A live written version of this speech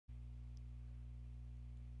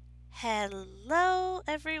Hello,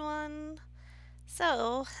 everyone.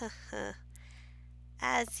 So,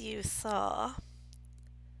 as you saw,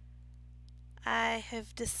 I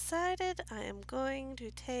have decided I am going to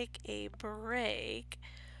take a break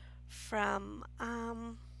from,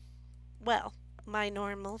 well, my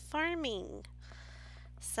normal farming.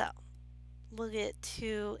 So, we'll get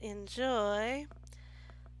to enjoy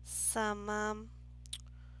some,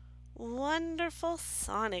 wonderful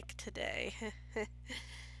Sonic today.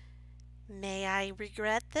 May I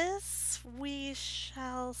regret this? We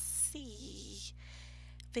shall see.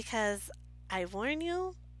 Because I warn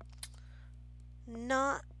you,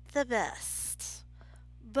 not the best.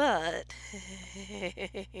 But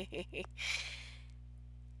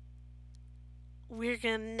we're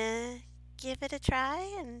gonna give it a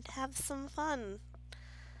try and have some fun.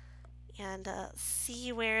 And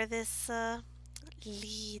see where this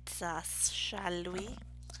leads us, shall we?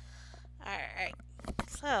 Alright,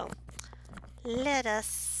 so let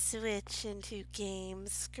us switch into game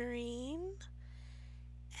screen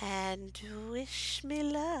and wish me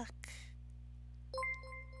luck.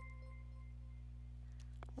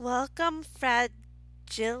 Welcome, Fragilities.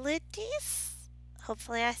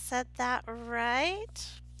 Hopefully I said that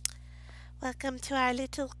right. Welcome to our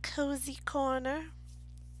little cozy corner.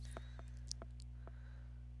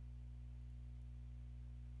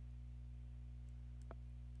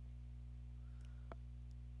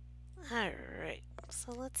 Alright,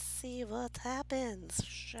 so let's see what happens,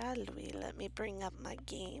 shall we? Let me bring up my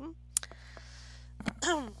game.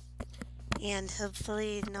 And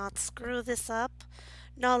hopefully not screw this up.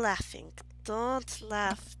 No laughing. Don't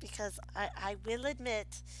laugh, because I will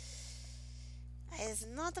admit I is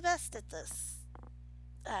not the best at this.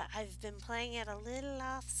 I've been playing it a little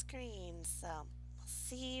off screen, so we'll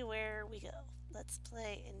see where we go. Let's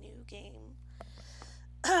play a new game.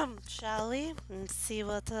 Shall we? And see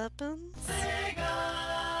what happens?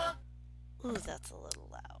 Ooh, that's a little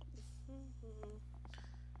loud.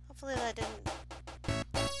 Hopefully that didn't...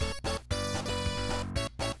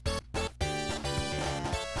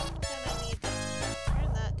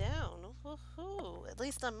 At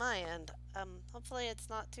least on my end. Hopefully it's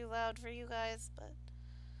not too loud for you guys, but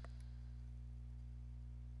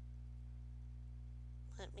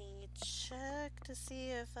let me check to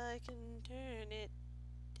see if I can turn it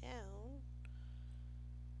down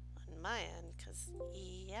on my end, because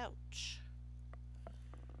ouch.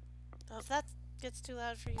 So if that gets too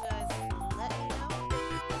loud for you guys, let me know.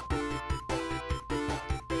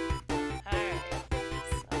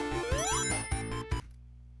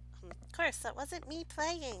 Of course, that wasn't me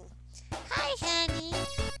playing. Hi, honey!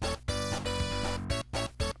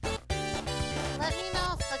 Let me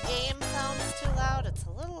know if the game sounds too loud. It's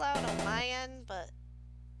a little loud on my end, but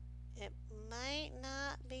it might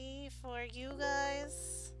not be for you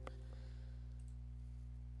guys.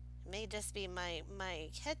 It may just be my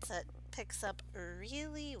headset picks up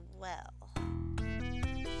really well.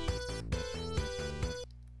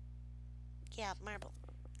 Yeah, marble.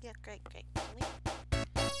 Yeah, great.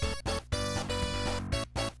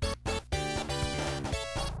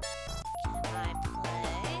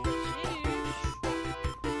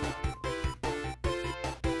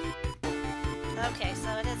 Okay, so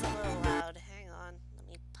it is a little loud. Hang on. Let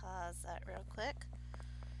me pause that real quick.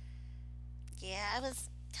 Yeah, I was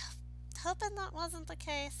hoping that wasn't the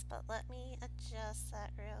case, but let me adjust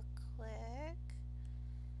that real quick.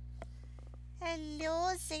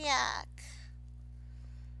 Hello, Zach.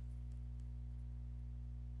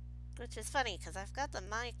 Which is funny, because I've got the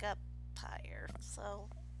mic up higher, so...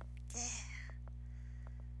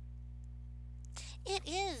 It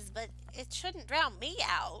is, but it shouldn't drown me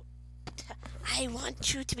out. I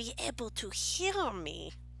want you to be able to hear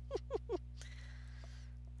me.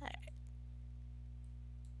 Alright.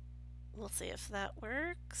 We'll see if that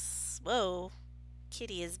works. Whoa.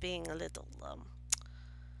 Kitty is being a little,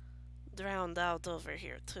 drowned out over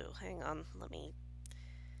here, too. Hang on. Let me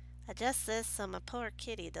adjust this so my poor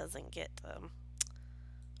kitty doesn't get,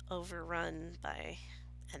 overrun by...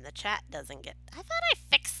 And the chat doesn't get... I thought I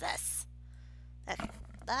fixed this.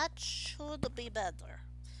 That should be better.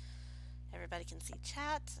 Everybody can see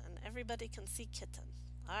chat, and everybody can see kitten.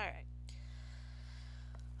 Alright.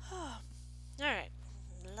 Alright.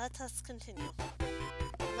 Let us continue.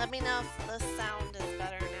 Let me know if the sound is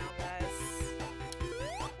better now, guys.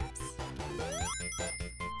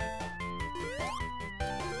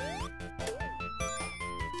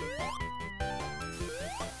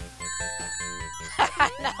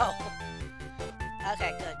 No.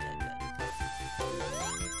 Okay, good.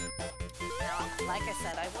 Now, like I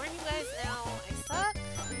said, I warn you guys now, I suck,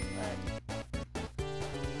 but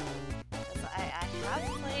because I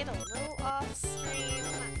have played a little stream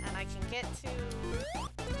and I can get to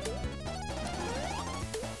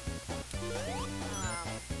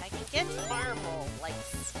I can get to Marble like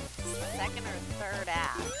second or third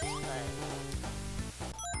act, but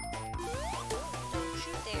don't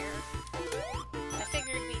you dare. I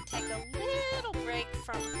figured we'd take a little break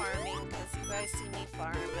from farming because you guys see me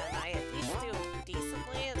farm and I at least do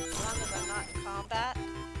decently as long as I'm not in combat.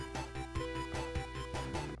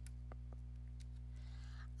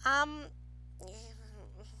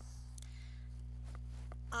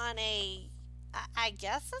 On a, I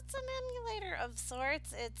guess it's an emulator of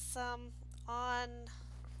sorts. It's on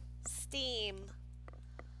Steam.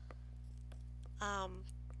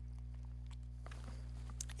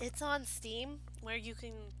 It's on Steam where you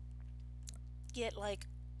can get like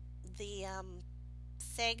the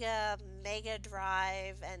Sega Mega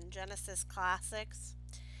Drive and Genesis Classics.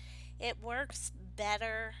 It works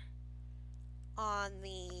better on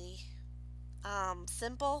the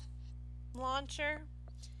Simple launcher.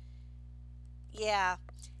 Yeah,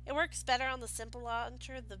 it works better on the Simple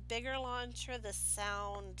launcher. The bigger launcher, the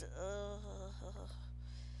sound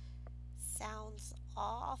sounds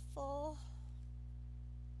awful.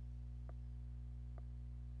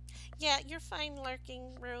 Yeah, you're fine,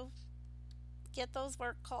 Lurking Roo. Get those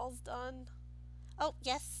work calls done. Oh,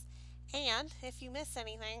 yes. And if you miss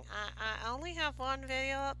anything, I only have one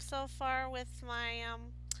video up so far with my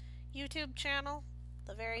YouTube channel.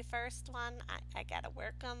 The very first one. I gotta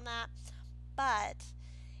work on that. But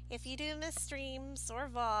if you do miss streams or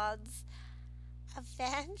VODs,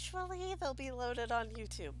 eventually they'll be loaded on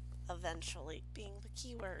YouTube. Eventually being the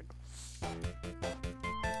key word.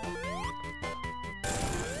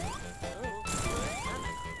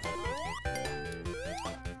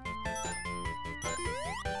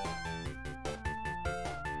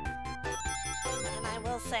 And I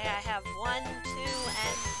will say I have 1, 2,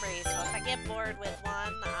 and 3. So if I get bored with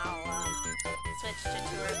one, I'll switch to 2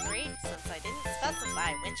 or 3 since I didn't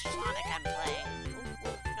specify which Sonic I'm playing.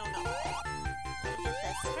 Ooh, no. Let me get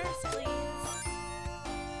this first, please.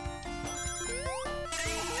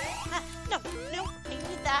 Ah, no, I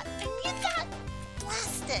need that.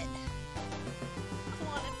 Blast it. I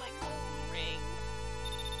wanted my gold ring.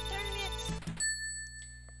 Darn it.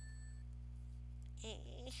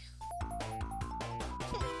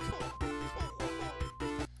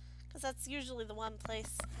 Because that's usually the one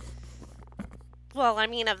place. Well, I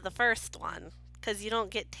mean of the first one. Because you don't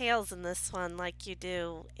get tails in this one like you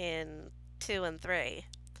do in 2 and 3.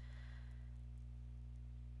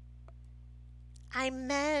 I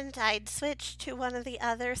meant I'd switch to one of the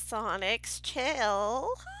other Sonics. Chill.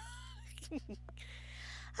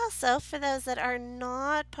 Also, for those that are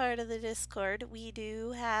not part of the Discord, we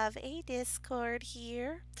do have a Discord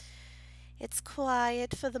here. It's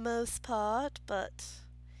quiet for the most part, but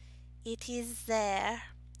it is there.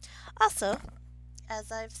 Also,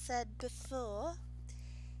 as I've said before,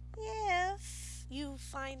 if you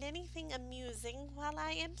find anything amusing while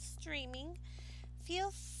I am streaming,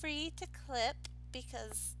 feel free to clip,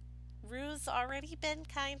 because Rue's already been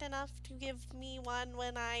kind enough to give me one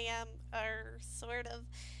when I sort of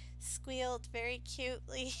squealed very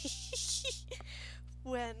cutely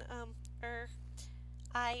when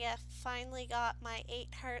I finally got my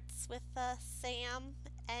 8 hearts with Sam,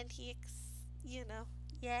 and he,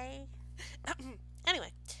 yay.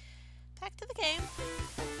 Anyway, back to the game.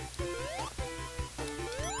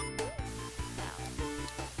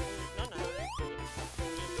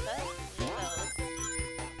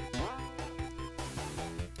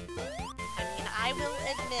 I will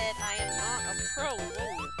admit I am not a pro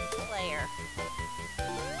player.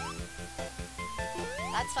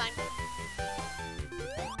 That's fine.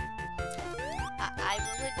 I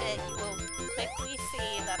will admit you will quickly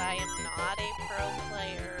see that I am not a pro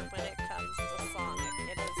player when it comes to Sonic.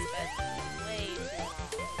 It has been way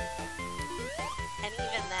too long. And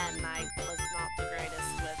even then, I was not the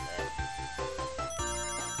greatest with it.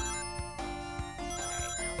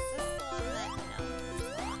 Alright, now is this the one that... No,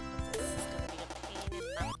 it's not. But this is going to be a pain in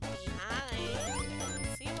the behind.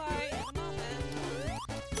 You'll see why in a moment.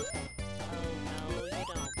 Oh no, you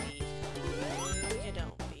don't be. No, you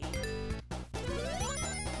don't be. Do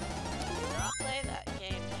not play that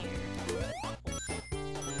game here.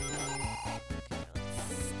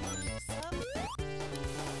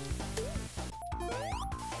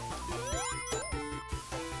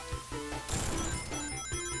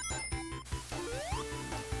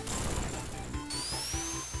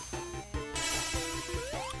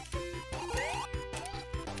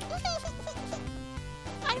 Okay, let's switch this up.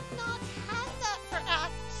 I've not had that for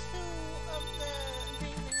Act 2 of the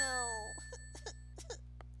Green Hill.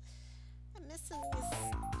 I'm missing this.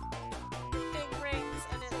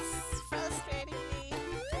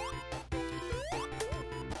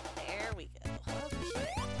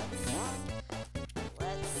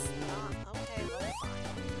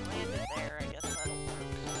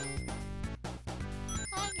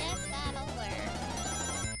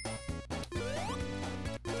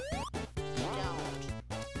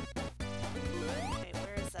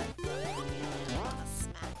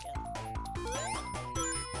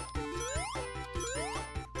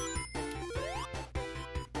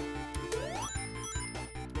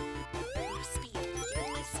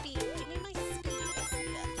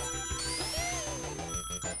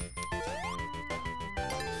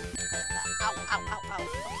 Ow, ow, ow, ow.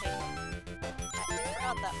 Okay. I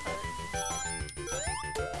forgot that part.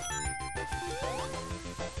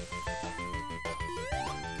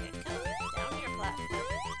 Okay, come down your platform.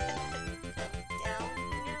 Down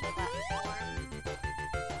your platform.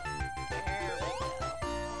 There we go.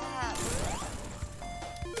 That's it.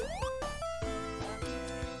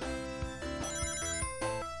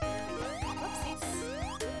 Whoopsies.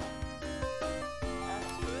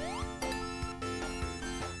 Okay.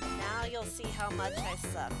 Now you'll see how much I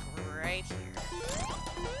suck right here.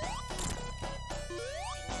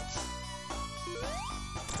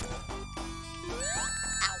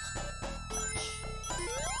 Ow. Fudge.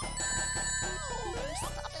 Oh,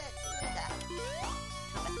 stop it. Leave that.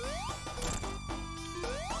 Come back.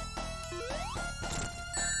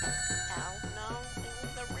 Ow, no. In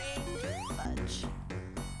the ring. Fudge.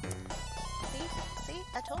 See? See?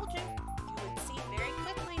 I told you. You would see very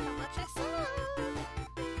quickly how much I suck.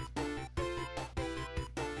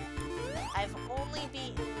 I've only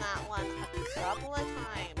beaten that one a couple of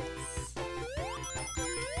times.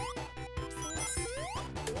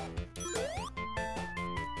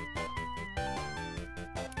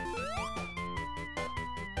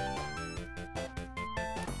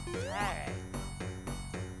 Alright.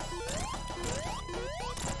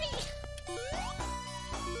 3,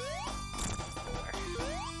 4, 5,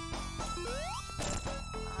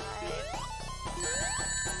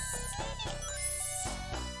 6.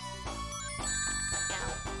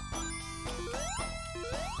 Ow.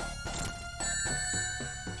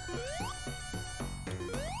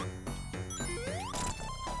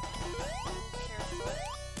 Careful.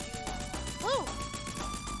 Woo!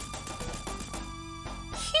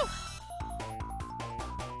 Phew!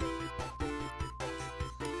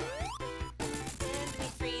 And we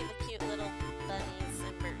free the cute little bunnies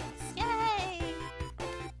and birdies. Yay!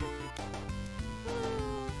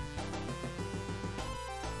 Woo!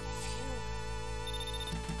 Phew.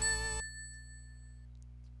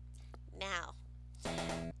 Now,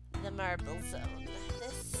 the marble zone.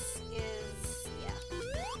 This is, yeah.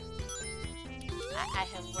 I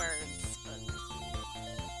have words, but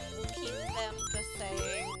we'll keep them just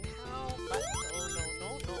saying how much.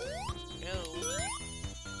 No.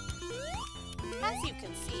 As you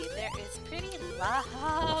can see, there is pretty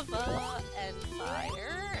lava and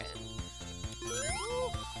fire and. Ooh.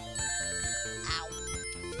 Ow.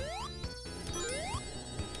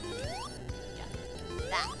 Yeah,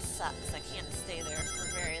 that sucks. I can't stay there for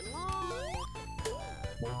very long.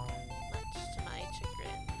 Much to my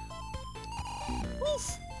chagrin. Oof!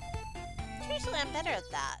 Usually I'm better at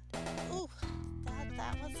that. Ooh,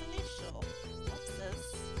 that was an issue. Whoopses.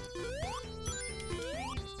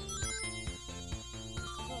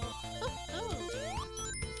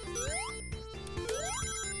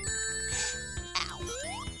 Ow.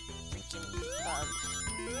 Freaking bug.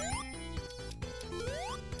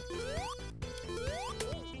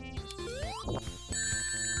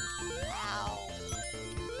 Ow.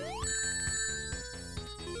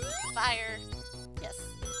 Fire. Yes.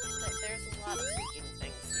 There's a lot of freaking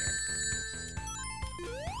things here.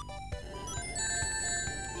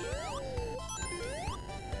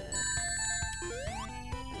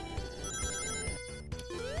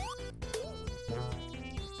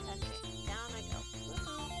 Okay, down I go.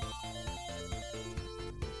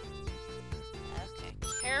 Okay,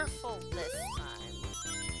 careful this time,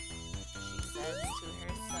 she says to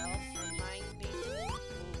herself, reminding.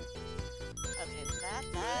 Okay,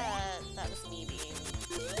 that was me being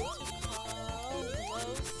a little too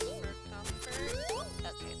close for comfort.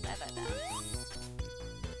 Okay, bye.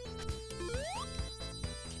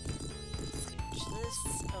 Scooch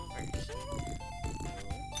this over here.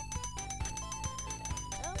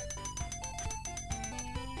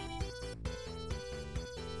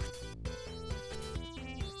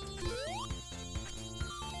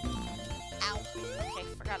 Ow. Okay,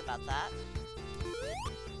 forgot about that.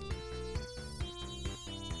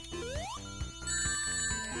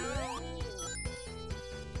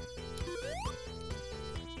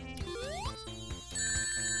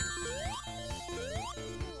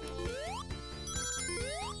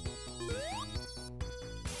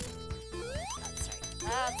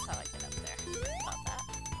 That's how I get up there. About that.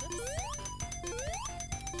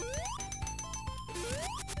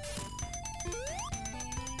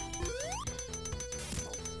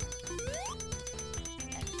 Oops.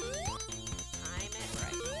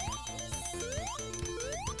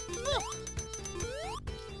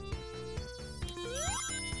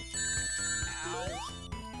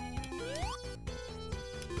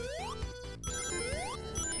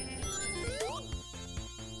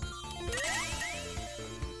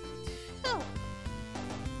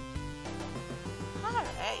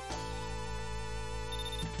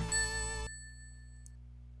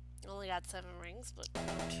 got 7 rings, but no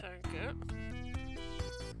trinket.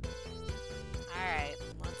 Alright,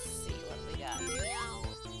 let's see what we got.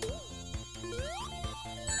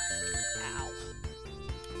 Ow.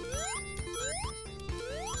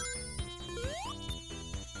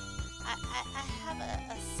 I have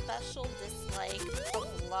a special dislike of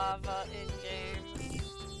lava in games.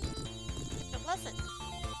 It wasn't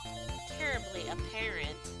terribly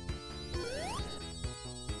apparent.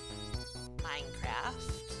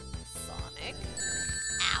 Minecraft, Sonic.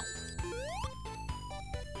 Ow!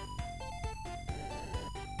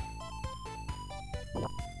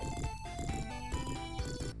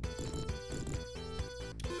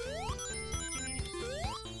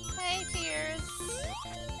 Hey, Tears!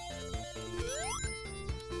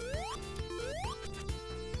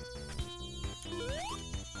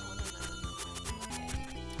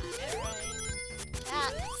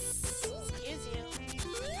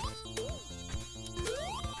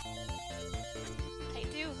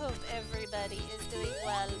 Everybody is doing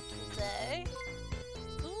well today.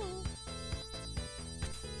 Ooh.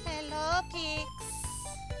 Hello, Peaks.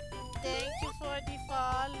 Thank you for the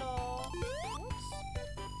follow. Oops.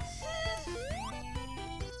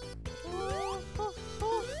 Ooh, ooh,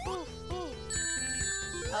 ooh, ooh, ooh.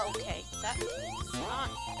 Okay, that is not.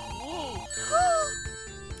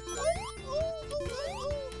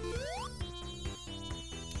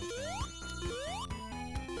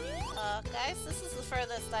 Guys, this is the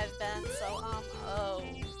furthest I've been, so, oh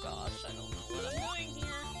gosh, I don't know what I'm doing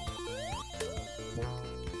here.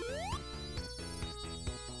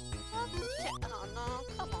 Okay. Oh no,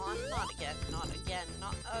 come on, not again, not again,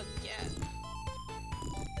 not again.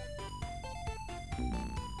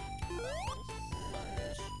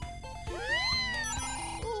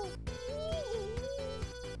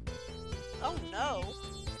 Oh no.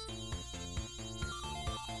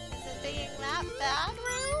 Is it being that bad, Rue?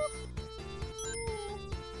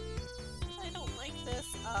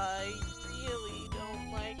 I really don't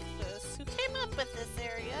like this. Who came up with this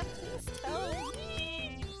area? Please tell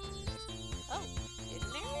me. Oh,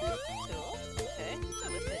 hidden area? Cool. Okay,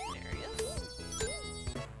 good with hidden areas.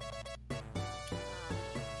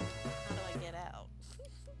 How do I get out?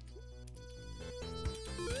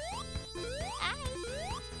 How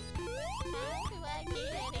do I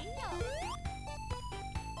get out?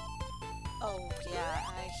 Oh yeah,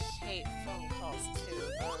 I hate phone calls too.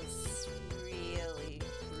 Those really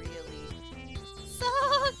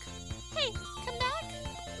suck! Hey, come back!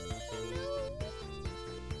 Oh no!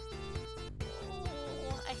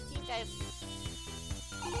 Oh, I think I've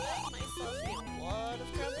got myself in a lot of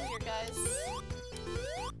trouble here, guys.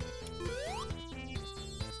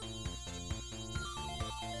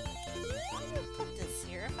 How do I put this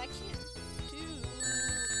here if I can't do...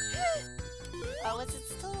 Oh, is it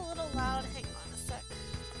still a little loud? Hang on a sec.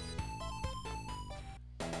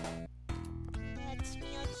 Let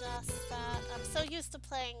me adjust that. I'm so used to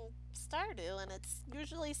playing Stardew and it's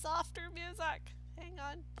usually softer music. Hang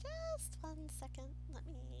on just 1 second. Let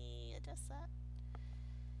me adjust that.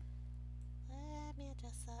 Let me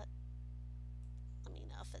adjust that. Let me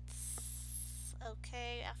know if it's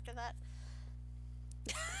okay after that.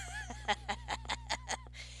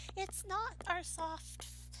 It's not our soft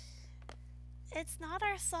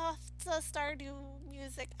Stardew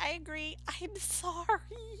music. I agree. I'm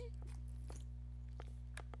sorry.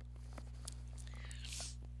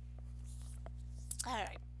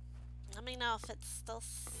 Alright. Let me know if it's still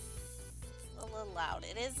a little loud.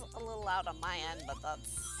 It is a little loud on my end, but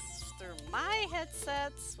that's through my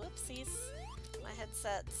headsets. Whoopsies. My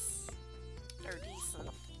headsets are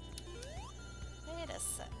decent. Wait a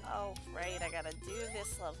sec. Oh, right. I gotta do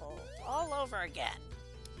this level all over again.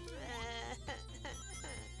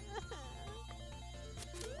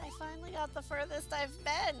 I finally got the furthest I've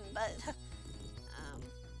been, but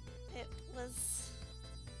it was...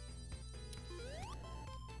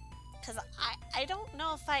 Because I don't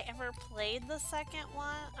know if I ever played the second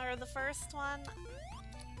one, or the first one.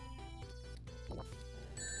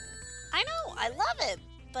 I know, I love it,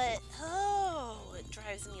 but oh, it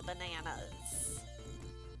drives me bananas.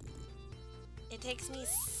 It takes me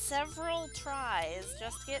several tries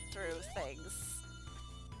just to get through things.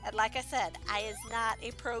 And like I said, I is not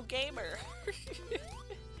a pro gamer.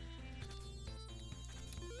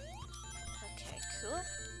 Okay, cool.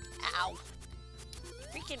 Ow.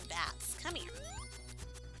 Freaking bats, come here.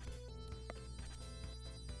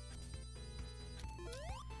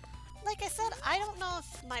 Like I said, I don't know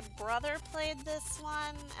if my brother played this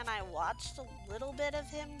one and I watched a little bit of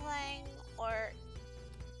him playing, or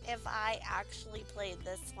if I actually played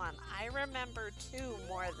this one. I remember 2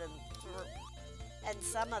 more than 3, and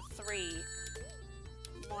some of 3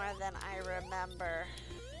 more than I remember.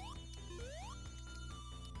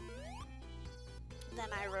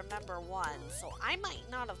 One, so I might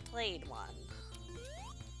not have played one.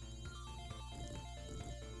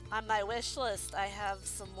 On my wish list, I have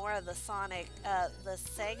some more of the the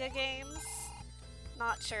Sega games.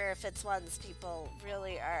 Not sure if it's ones people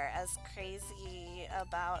really are as crazy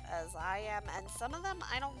about as I am, and some of them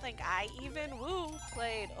I don't think I even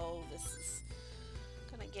played. Oh, this is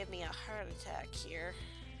gonna give me a heart attack here.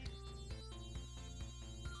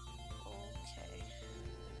 Okay.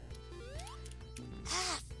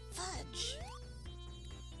 Ah, fudge!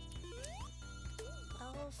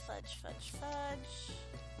 Oh, fudge, fudge, fudge.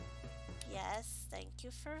 Yes, thank you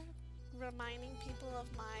for reminding people of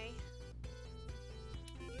my...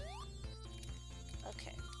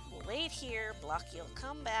 Okay, we'll wait here. Blocky will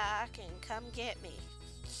come back and come get me.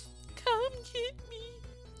 Come get me!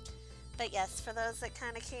 But yes, for those that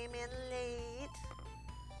kind of came in late,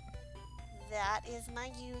 that is my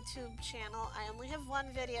YouTube channel. I only have one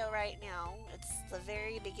video right now. It's the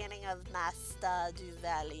very beginning of my Stardew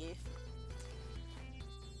Valley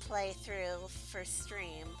playthrough for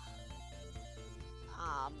stream.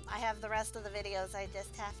 I have the rest of the videos. I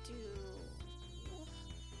just have to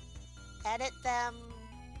edit them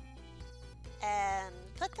and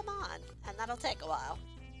put them on, and that'll take a while.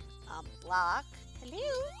 Block. Hello?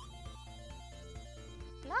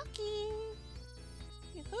 Blocky!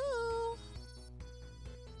 Yoo-hoo!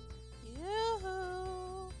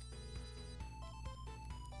 Yoo-hoo!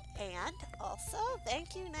 And also,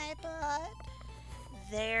 thank you, Nightbot.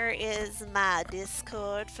 There is my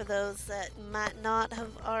Discord for those that might not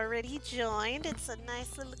have already joined. It's a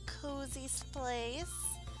nice little cozy place.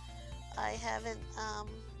 I haven't,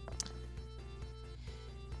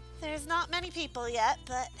 there's not many people yet,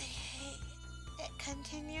 but it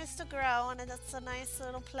continues to grow, and it's a nice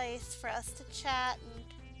little place for us to chat and...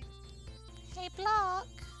 Hey, Block!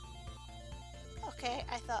 Okay,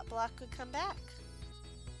 I thought Block would come back.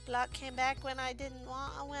 Block came back when I didn't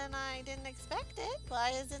expect it. Why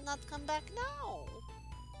is it not come back now?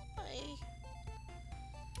 Okay,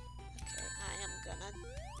 I am gonna...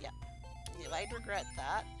 Yeah, I'd regret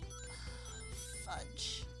that.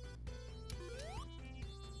 Fudge.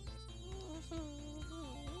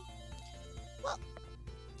 Well,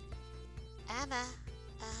 Anna.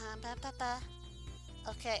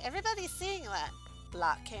 Okay, everybody's seeing that.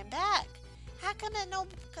 Block came back. How come it no...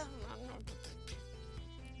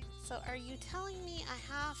 So are you telling me I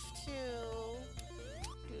have to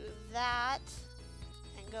do that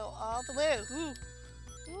and go all the way?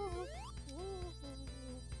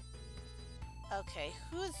 Okay,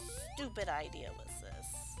 whose stupid idea was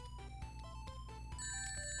this?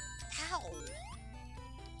 Ow!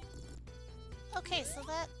 Okay, so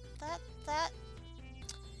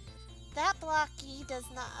that blocky does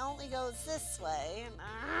not only goes this way.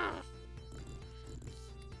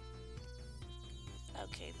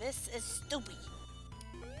 Okay, this is stupid.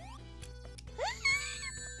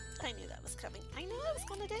 I knew that was coming. I knew I was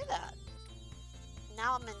going to do that.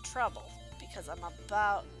 Now I'm in trouble because I'm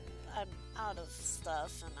out of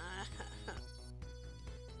stuff, and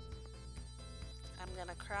I'm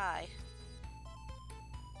gonna cry.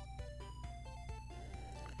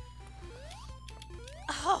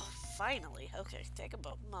 Oh, finally. Okay, take a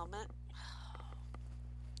moment.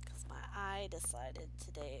 Because my eye decided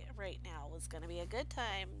today, right now, was gonna be a good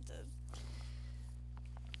time to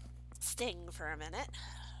sting for a minute.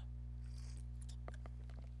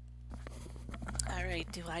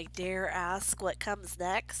 Alright, do I dare ask what comes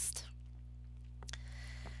next?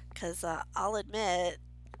 Because I'll admit,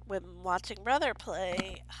 when watching Brother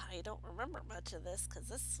play, I don't remember much of this because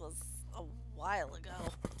this was a while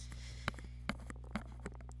ago.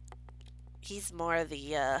 He's more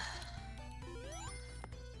the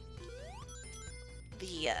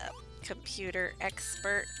computer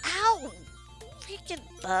expert. Ow! Freaking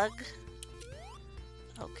bug.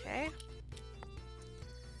 Okay.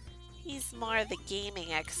 He's more the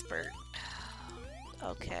gaming expert.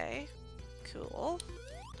 Okay. Cool.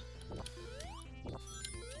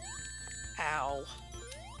 Ow.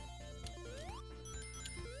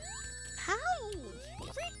 How?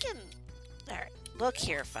 Freaking... Alright, look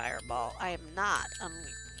here, Fireball. I am not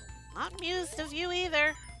amused of you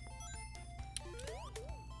either.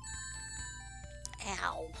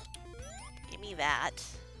 Ow. Give me that.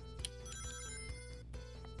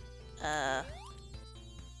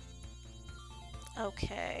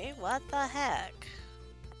 Okay, what the heck?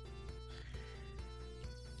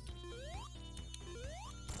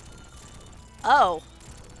 Oh.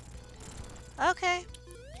 Okay.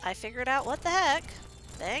 I figured out what the heck.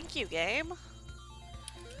 Thank you, game.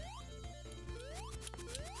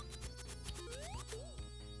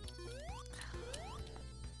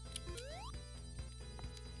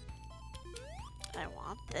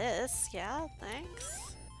 this. Yeah,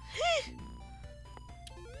 thanks.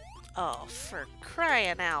 Oh, for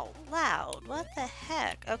crying out loud. What the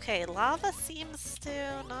heck? Okay, lava seems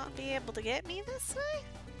to not be able to get me this way.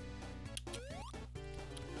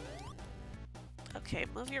 Okay,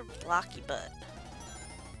 move your blocky butt.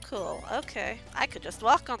 Cool, okay. I could just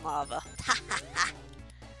walk on lava.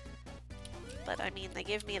 But I mean, they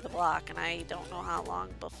give me the block and I don't know how long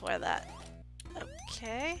before that.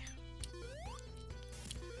 Okay.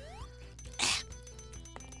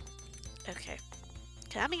 Okay.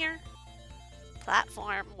 Come here.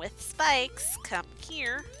 Platform with spikes. Come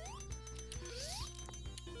here.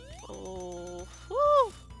 Oh,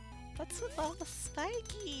 whew. What's with all the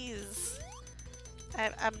spikies?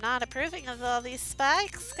 I'm not approving of all these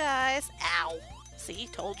spikes, guys. Ow! See,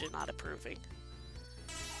 told you not approving.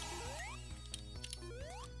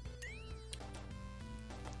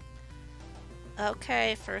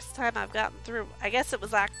 Okay, first time I've gotten through. I guess it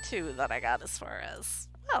was Act 2 that I got as far as.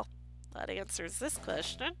 Well, that answers this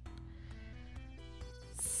question.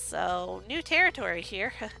 So, new territory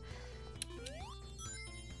here. At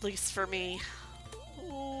least for me.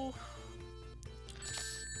 Ooh.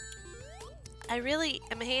 I really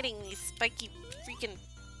am hating these spiky freaking...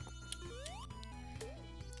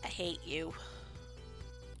 I hate you.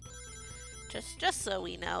 Just so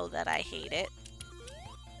we know that I hate it.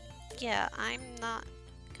 Yeah, I'm not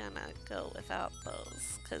gonna go without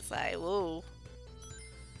those, cause I whoa.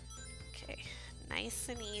 Okay, nice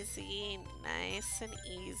and easy,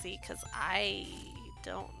 cause I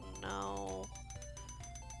don't know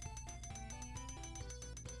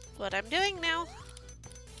what I'm doing now.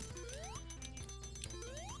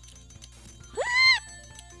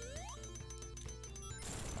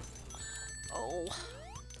 Oh,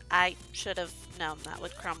 I should have known that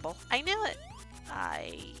would crumble. I knew it.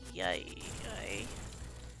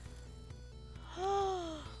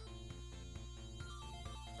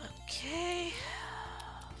 Okay.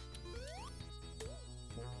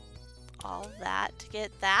 All that to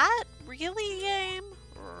get that? Really, game?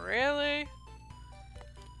 Really?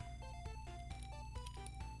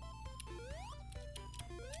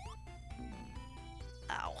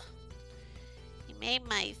 Ow. You made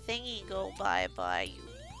my thingy go bye-bye, you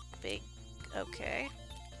big... Okay.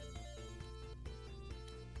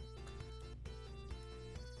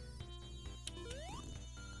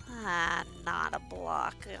 Ah, not a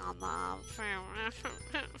block on the...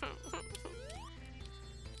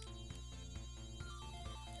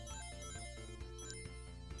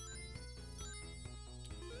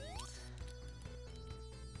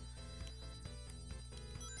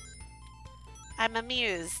 I'm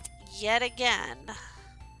amused, yet again.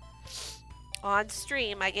 On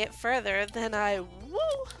stream, I get further than I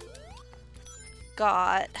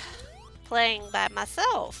got playing by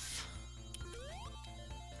myself.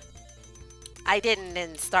 I didn't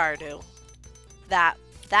in Stardew. That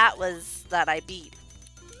was that I beat.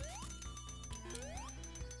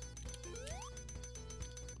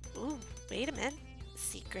 Ooh, wait a minute.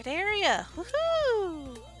 Secret area.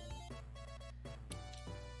 Woohoo!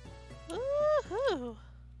 Woohoo!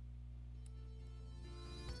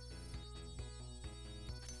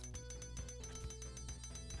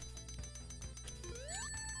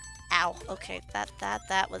 Ow. Okay,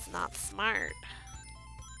 that was not smart.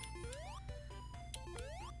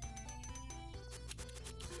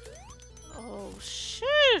 Oh,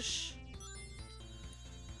 shush!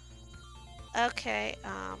 Okay,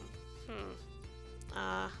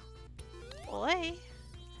 boy.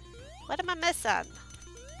 What am I missing?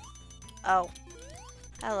 Oh.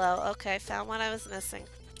 Hello, okay, found what I was missing.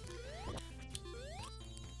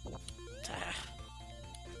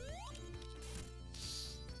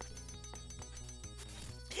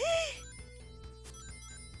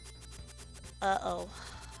 Uh-oh.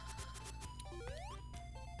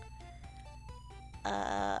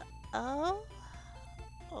 Oh?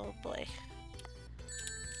 Oh boy.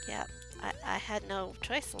 Yeah, I had no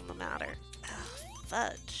choice on the matter. Oh,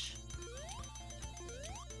 fudge.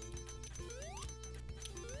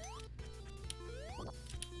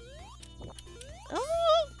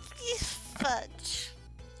 Oh, fudge.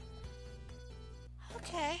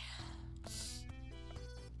 Okay.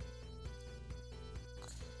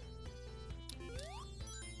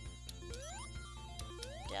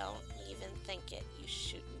 Don't even think it. You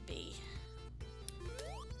shouldn't be.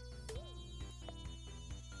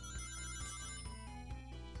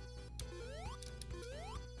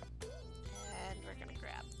 And we're gonna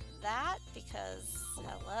grab that because,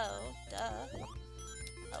 hello, duh.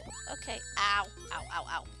 Oh, okay. Ow, ow, ow,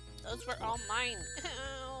 ow. Those were all mine.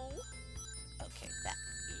 Ow. Okay, that.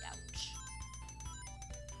 Ouch.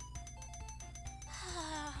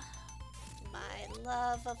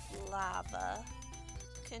 love of lava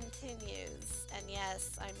continues. And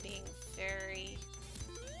yes, I'm being very...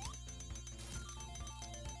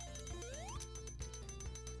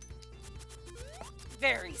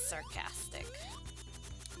 very sarcastic.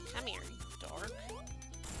 Come here, you dork.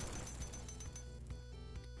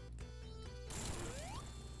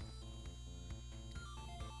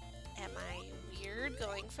 Am I weird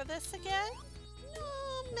going for this again? No,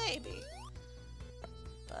 maybe.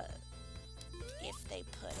 But if they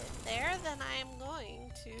put it there, then I'm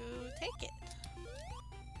going to take it.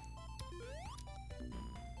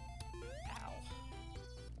 Ow.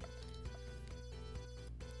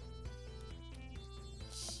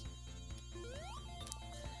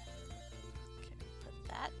 Okay, put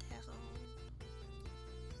that down.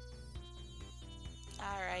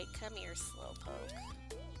 Alright, come here, Slowpoke.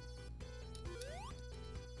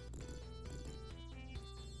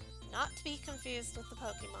 Not to be confused with the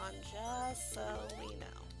Pokemon, just so we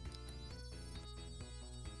know.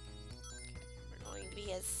 We're going to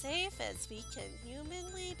be as safe as we can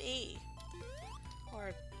humanly be.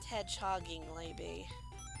 Or hedgehoggingly be.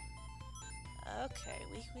 Okay,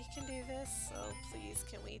 we can do this, so please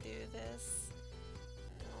can we do this?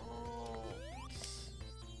 Don't.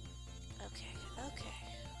 Okay, okay.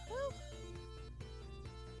 Woo.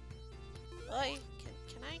 Oi,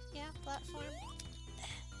 can I? Yeah, platform?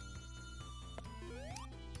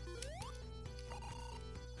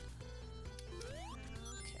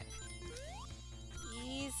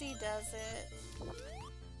 Easy does it. Let me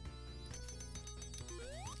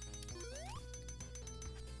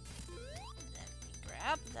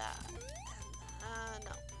grab that. And,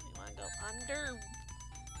 no, we want to go under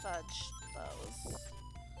fudge those.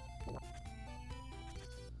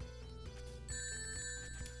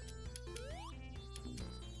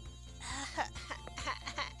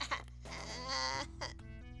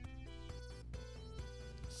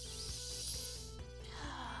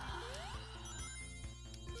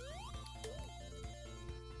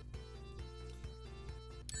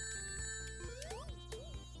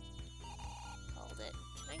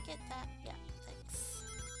 Get that? Yeah, thanks.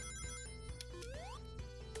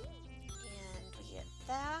 And we get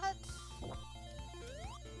that.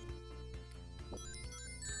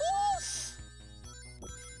 Oof!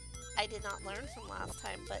 I did not learn from last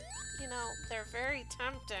time, but you know, they're very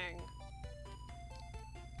tempting.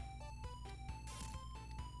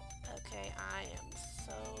 Okay, I am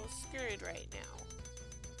so screwed right now.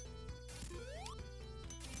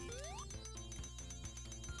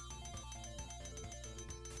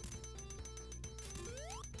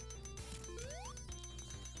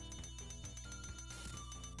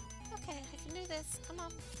 Okay, I can do this. Come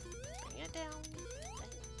on. Bring it down.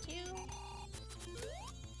 Thank you.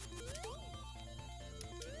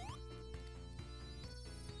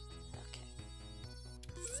 Okay.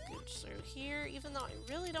 Scooch through here, even though I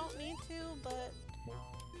really don't need to, but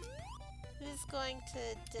who's going to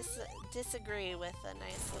disagree with a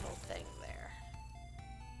nice little thing there?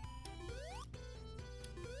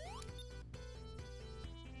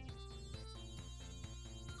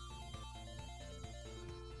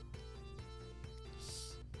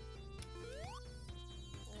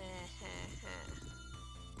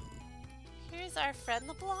 Here's our friend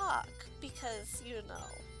the Block, because, you know,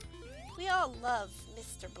 we all love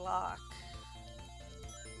Mr. Block.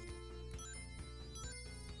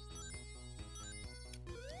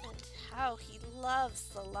 And how he loves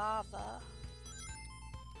the lava.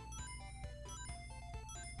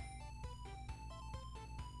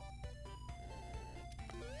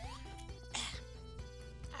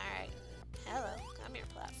 Alright, hello, come here,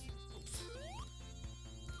 Pluff.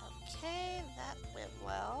 Okay, that went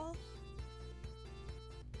well.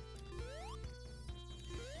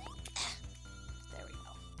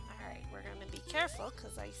 We're gonna be careful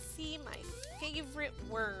because I see my favorite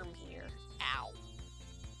worm here. Ow.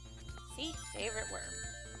 See? Favorite worm.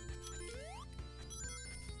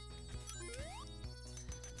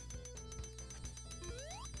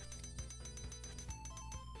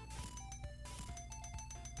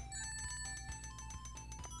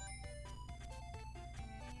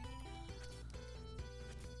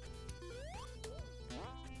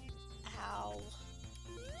 Ow.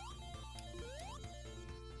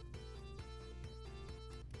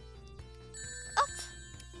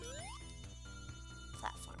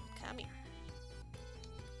 Come here.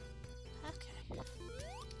 Okay.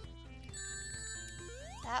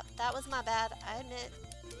 That was my bad, I admit.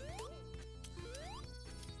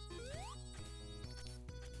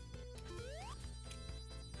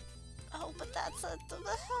 Oh, but that's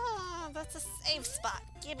a safe spot.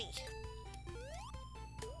 Gimme.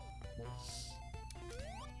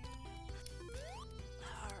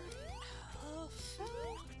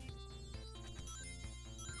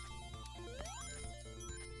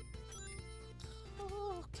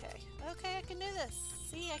 Okay, I can do this.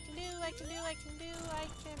 See, I can do.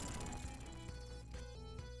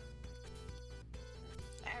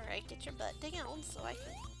 Alright, get your butt down so I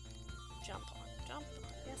can jump on.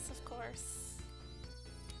 Yes, of course.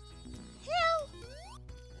 Hell!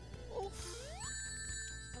 Oof.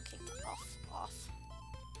 Okay, get off.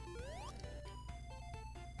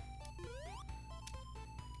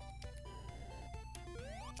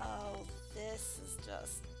 Oh, this is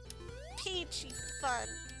just peachy fun.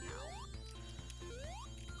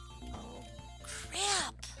 Ow. Oh,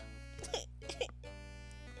 crap!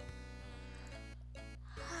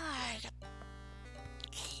 Hard.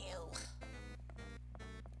 Ew.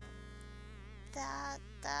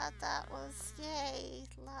 That was yay.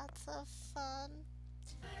 Lots of fun.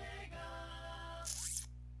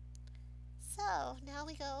 So, now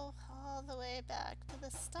we go all the way back to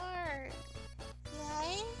the start.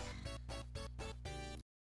 Yay!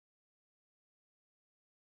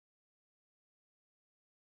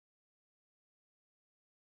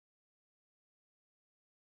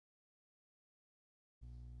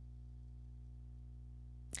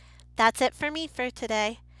 That's it for me for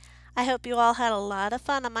today. I hope you all had a lot of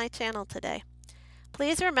fun on my channel today.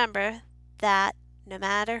 Please remember that no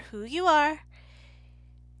matter who you are,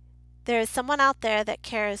 there is someone out there that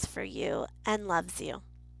cares for you and loves you.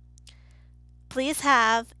 Please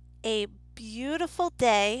have a beautiful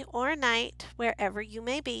day or night wherever you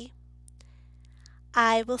may be.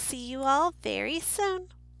 I will see you all very soon.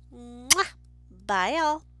 Mwah! Bye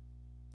all.